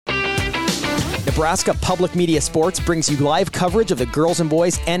Nebraska Public Media Sports brings you live coverage of the girls and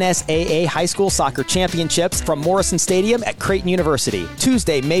boys NSAA High School Soccer Championships from Morrison Stadium at Creighton University.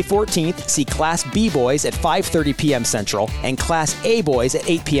 Tuesday, May 14th, see Class B boys at 5:30 p.m. Central and Class A boys at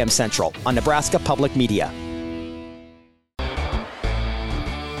 8 p.m. Central on Nebraska Public Media.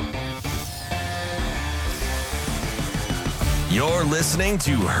 You're listening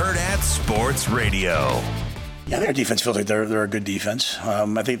to Hurrdat Sports Radio. Yeah, their defense feels like they're a good defense.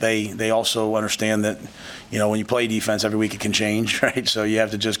 I think they also understand that, when you play defense every week it can change, right? So you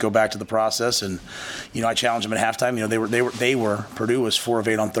have to just go back to the process. And I challenged them at halftime. Purdue was 4 of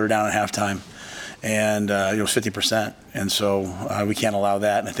 8 on third down at halftime, and it was 50%. And so we can't allow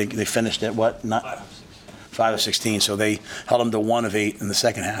that. And I think they finished at 5 of 16, so they held them to 1 of 8 in the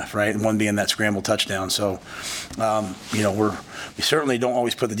second half, right? And one being that scramble touchdown. So, we certainly don't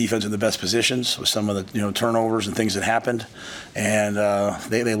always put the defense in the best positions with some of the turnovers and things that happened, and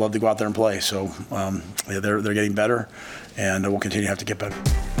they love to go out there and play. So they're getting better, and we'll continue to have to get better.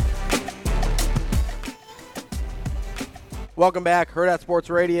 Welcome back, Hurrdat Sports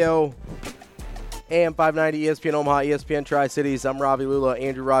Radio. AM 590 ESPN Omaha, ESPN Tri-Cities. I'm Ravi Lula.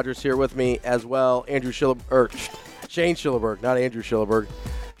 Andrew Rogers here with me as well. Shane Schillerberg, not Andrew Schillerberg.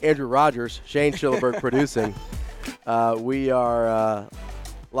 Andrew Rogers, Shane Schillerberg producing. We are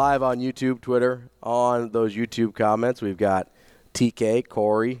live on YouTube, Twitter. On those YouTube comments, we've got TK,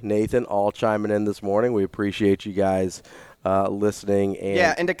 Corey, Nathan, all chiming in this morning. We appreciate you guys listening.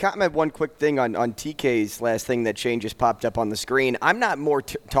 And to comment one quick thing on TK's last thing that Shane just popped up on the screen, I'm not more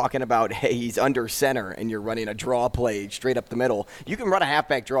talking about, hey, he's under center and you're running a draw play straight up the middle. You can run a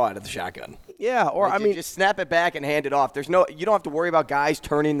halfback draw out of the shotgun. Yeah, or you just snap it back and hand it off. You don't have to worry about guys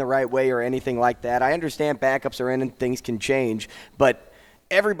turning the right way or anything like that. I understand backups are in and things can change, but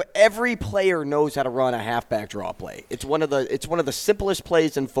every player knows how to run a halfback draw play. It's one of the simplest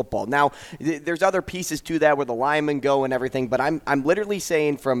plays in football. Now, there's other pieces to that where the linemen go and everything, but I'm literally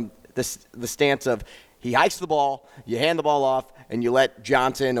saying from the stance of he hikes the ball, you hand the ball off, and you let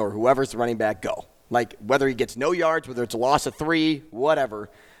Johnson or whoever's the running back go. Like whether he gets no yards, whether it's a loss of 3,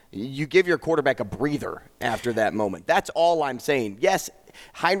 whatever, you give your quarterback a breather after that moment. That's all I'm saying. Yes,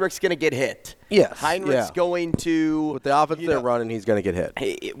 Heinrich's going to get hit. Yes. Heinrich's going to... With the offense they're running, he's going to get hit.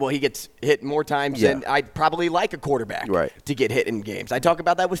 He gets hit more times than I'd probably like a quarterback to get hit in games. I talk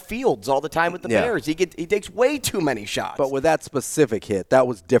about that with Fields all the time with the Bears. He takes way too many shots. But with that specific hit, that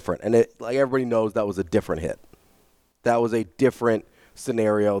was different. And like everybody knows, that was a different hit. That was a different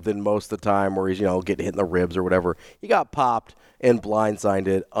scenario than most of the time where he's, getting hit in the ribs or whatever. He got popped and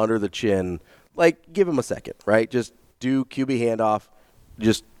blindsided under the chin. Like, give him a second, right? Just do QB handoff.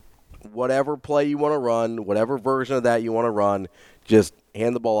 Just whatever play you want to run, whatever version of that you want to run, just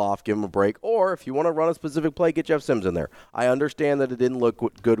hand the ball off, give him a break. Or if you want to run a specific play, get Jeff Sims in there. I understand that it didn't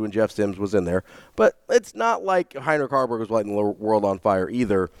look good when Jeff Sims was in there, but it's not like Heinrich Haarberg was lighting the world on fire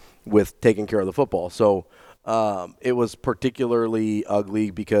either with taking care of the football. So it was particularly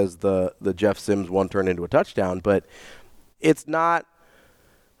ugly because the Jeff Sims one turned into a touchdown, but it's not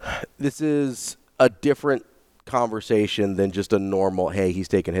 – this is a different conversation than just a normal, hey, he's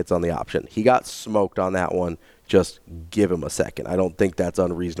taking hits on the option. He got smoked on that one. Just give him a second. I don't think that's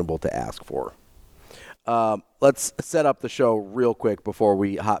unreasonable to ask for. Let's set up the show real quick before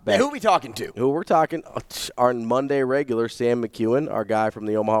we hop back. Hey, who are we talking to? Who we're talking, our Monday regular, Sam McEwen, our guy from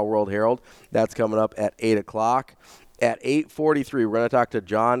the Omaha World Herald. That's coming up at 8 o'clock. At 8:43, we're going to talk to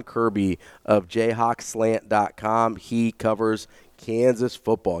John Kirby of JayhawkSlant.com. He covers Kansas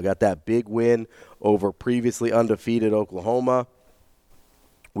football. Got that big win over previously undefeated Oklahoma.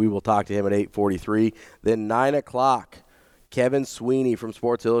 We will talk to him at 8:43. Then 9 o'clock, Kevin Sweeney from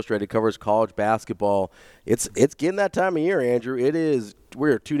Sports Illustrated covers college basketball. It's getting that time of year, Andrew. It is.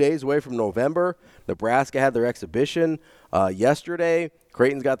 We're 2 days away from November. Nebraska had their exhibition yesterday.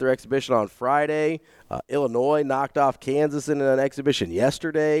 Creighton's got their exhibition on Friday. Illinois knocked off Kansas in an exhibition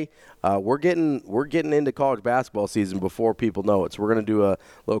yesterday. We're getting into college basketball season before people know it. So we're going to do a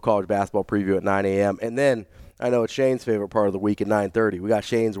little college basketball preview at 9 a.m. And then I know it's Shane's favorite part of the week at 9:30. We got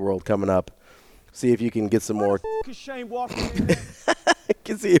Shane's World coming up. See if you can get some more. Shane walking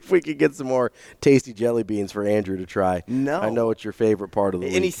can see if we can get some more tasty jelly beans for Andrew to try. No. I know it's your favorite part of the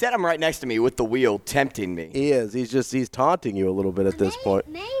week. And he said I'm right next to me with the wheel, tempting me. He is. He's taunting you a little bit at this point.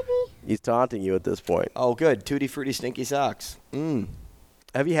 Maybe. He's taunting you at this point. Oh, good. Tutti Frutti Stinky Socks.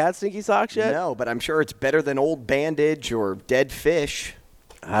 Have you had Stinky Socks yet? No, but I'm sure it's better than Old Bandage or Dead Fish.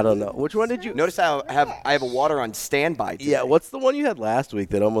 I don't know. Which one did you? Notice how I have a water on standby today. Yeah, what's the one you had last week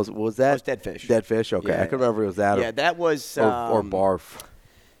that almost was that? That was Dead Fish. Dead Fish, okay. Yeah. I couldn't remember if it was that that was or Barf.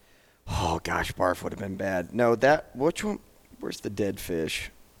 Oh gosh, Barf would have been bad. No, which one? Where's the Dead Fish?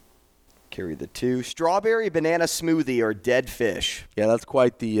 Carry the 2. Strawberry banana smoothie or dead fish? Yeah, that's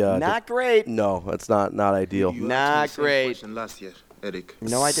quite the. Not great. No, that's not ideal. Not great. Last year, Eric.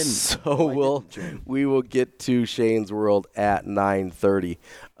 No, I didn't. So we will get to Shane's World at 9:30.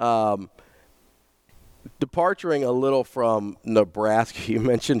 Departuring a little from Nebraska, you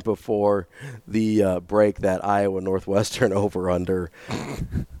mentioned before the break that Iowa Northwestern over/under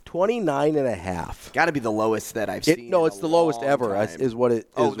 29.5. Got to be the lowest that I've seen. No, it's the lowest ever. Time. Is what it.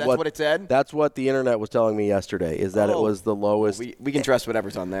 Oh, that's what it said. That's what the internet was telling me yesterday. Is that it was the lowest? We can trust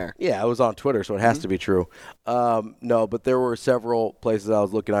whatever's on there. Yeah, it was on Twitter, so it has to be true. No, but there were several places I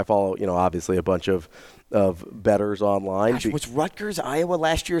was looking. I follow, obviously a bunch of bettors online. Gosh, was Rutgers Iowa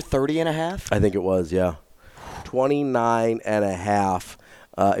last year 30.5? I think it was, yeah. 29.5.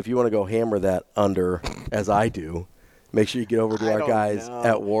 If you want to go hammer that under, as I do, make sure you get over to our guys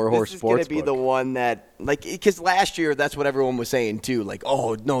at Warhorse Sportsbook. This is going to be the one that, because last year that's what everyone was saying too.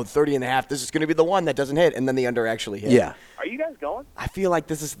 30.5. This is going to be the one that doesnn't hit, and then the under actually hit. Yeah. Are you guys going? I feel like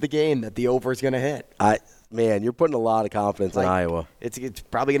this is the game that the over is going to hit. Man, you're putting a lot of confidence in Iowa. It's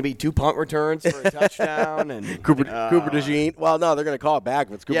probably going to be 2 punt returns for a touchdown and Cooper DeJean. Well, no, they're going to call it back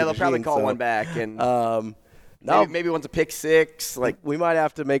if it's Cooper DeJean. Yeah, they'll probably call one back and. Maybe one's a pick 6. We might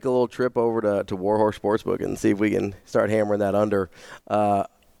have to make a little trip over to Warhorse Sportsbook and see if we can start hammering that under.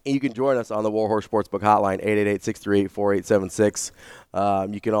 You can join us on the Warhorse Sportsbook hotline,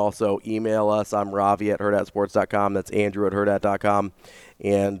 888-638-4876. You can also email us. I'm Ravi at herdatsports.com. That's Andrew at herdat.com.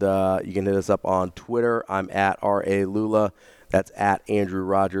 And you can hit us up on Twitter. I'm at R.A. Lula. That's at Andrew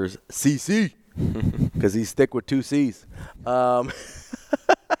Rogers CC, because he's thick with 2 C's. I'm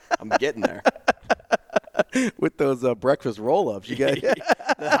getting there. With those breakfast roll-ups. You got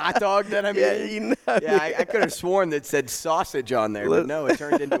the hot dog that I mean? Yeah, I could have sworn that said sausage on there, but no, it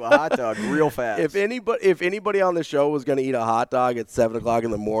turned into a hot dog real fast. If anybody on the show was going to eat a hot dog at 7 o'clock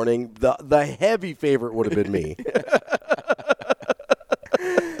in the morning, the heavy favorite would have been me.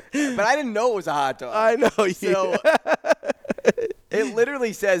 But I didn't know it was a hot dog. I know. So it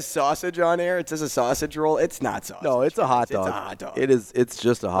literally says sausage on there. It says a sausage roll. It's not sausage. No, it's a hot dog. It's a hot dog. It is. It's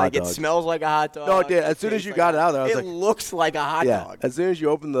just a hot dog. It smells like a hot dog. No, it did. As soon as you got it out there, I was like, it looks like a hot dog. As soon as you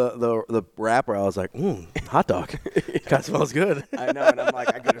opened the wrapper, I was like, hot dog. Kind of smells good. I know, and I'm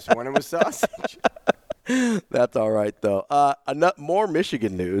like, I could have sworn it was sausage. That's all right, though. More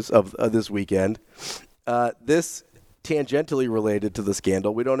Michigan news of this weekend. This tangentially related to the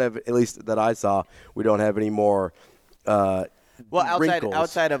scandal. We don't have, at least that I saw, we don't have any more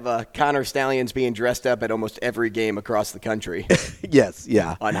outside of Connor Stallions being dressed up at almost every game across the country. Yes,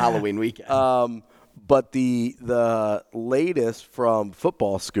 yeah. On Halloween weekend. But the latest from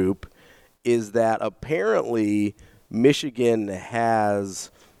Football Scoop is that apparently Michigan has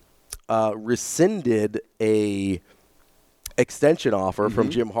rescinded a extension offer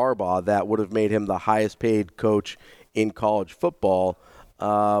from Jim Harbaugh that would have made him the highest paid coach in college football.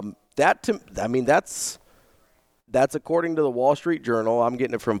 That's according to the Wall Street Journal. I'm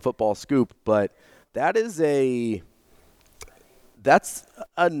getting it from Football Scoop, but that's a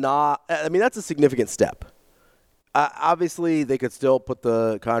significant step. Obviously, they could still put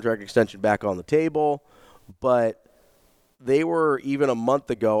the contract extension back on the table, but they were, even a month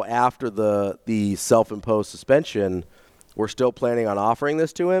ago after the self-imposed suspension, were still planning on offering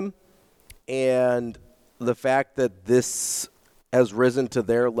this to him. And the fact that this has risen to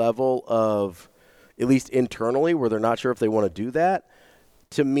their level of, at least internally, where they're not sure if they want to do that,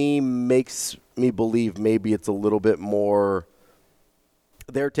 to me makes me believe maybe it's a little bit more,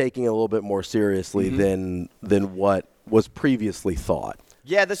 they're taking it a little bit more seriously than what was previously thought.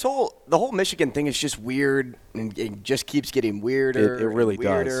 Yeah, the whole Michigan thing is just weird, and it just keeps getting weirder. It really and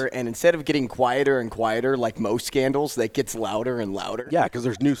weirder, does. And instead of getting quieter and quieter, like most scandals, that gets louder and louder. Yeah, because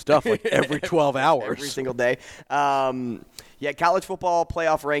there's new stuff like every 12 hours. Every single day. College football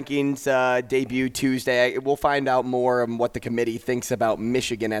playoff rankings debut Tuesday. We'll find out more on what the committee thinks about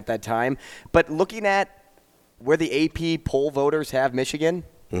Michigan at that time. But looking at where the AP poll voters have Michigan,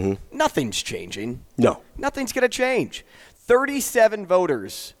 nothing's changing. No. Nothing's going to change. 37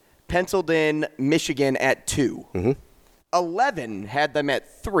 voters penciled in Michigan at 2. 11 had them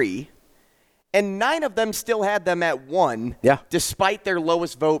at 3. And 9 of them still had them at 1, despite their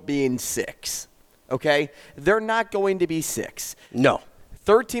lowest vote being 6. Okay? They're not going to be 6. No.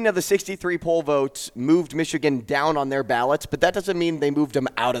 13 of the 63 poll votes moved Michigan down on their ballots, but that doesn't mean they moved them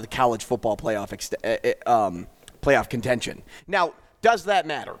out of the college football playoff contention. Now, does that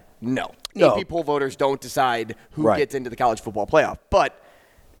matter? No. AP poll voters don't decide who gets into the college football playoff. But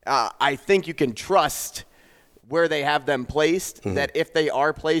I think you can trust where they have them placed, that if they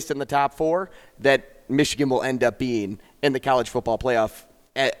are placed in the top 4, that Michigan will end up being in the college football playoff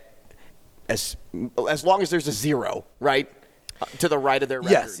as long as there's a 0, right? To the right of their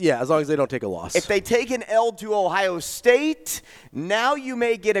record. Yes, yeah, as long as they don't take a loss. If they take an L to Ohio State, now you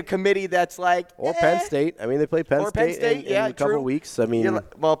may get a committee that's like, or Penn State. I mean, they play Penn State in a couple of weeks. I mean,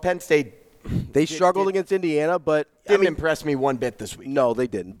 well, Penn State. They struggled against Indiana, but didn't impress me one bit this week. No, they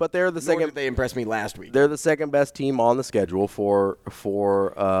didn't. But they're the second. Nor did they impress me last week. They're the second best team on the schedule for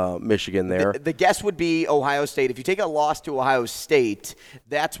Michigan. There, the guess would be Ohio State. If you take a loss to Ohio State,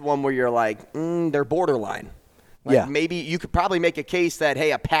 that's one where you're like, they're borderline. Maybe you could probably make a case that,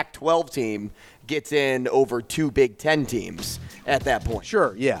 hey, a Pac-12 team gets in over 2 Big Ten teams at that point.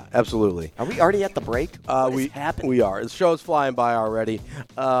 Sure, yeah, absolutely. Are we already at the break? What is happening? We are. The show's flying by already.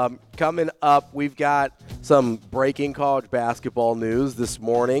 Coming up, we've got some breaking college basketball news this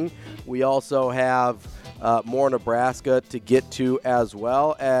morning. We also have more Nebraska to get to, as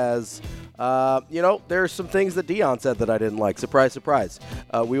well as there's some things that Deion said that I didn't like. Surprise, surprise.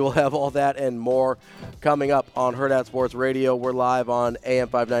 We will have all that and more coming up on Herd at Sports Radio. We're live on AM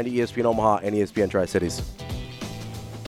 590 ESPN Omaha and ESPN Tri-Cities.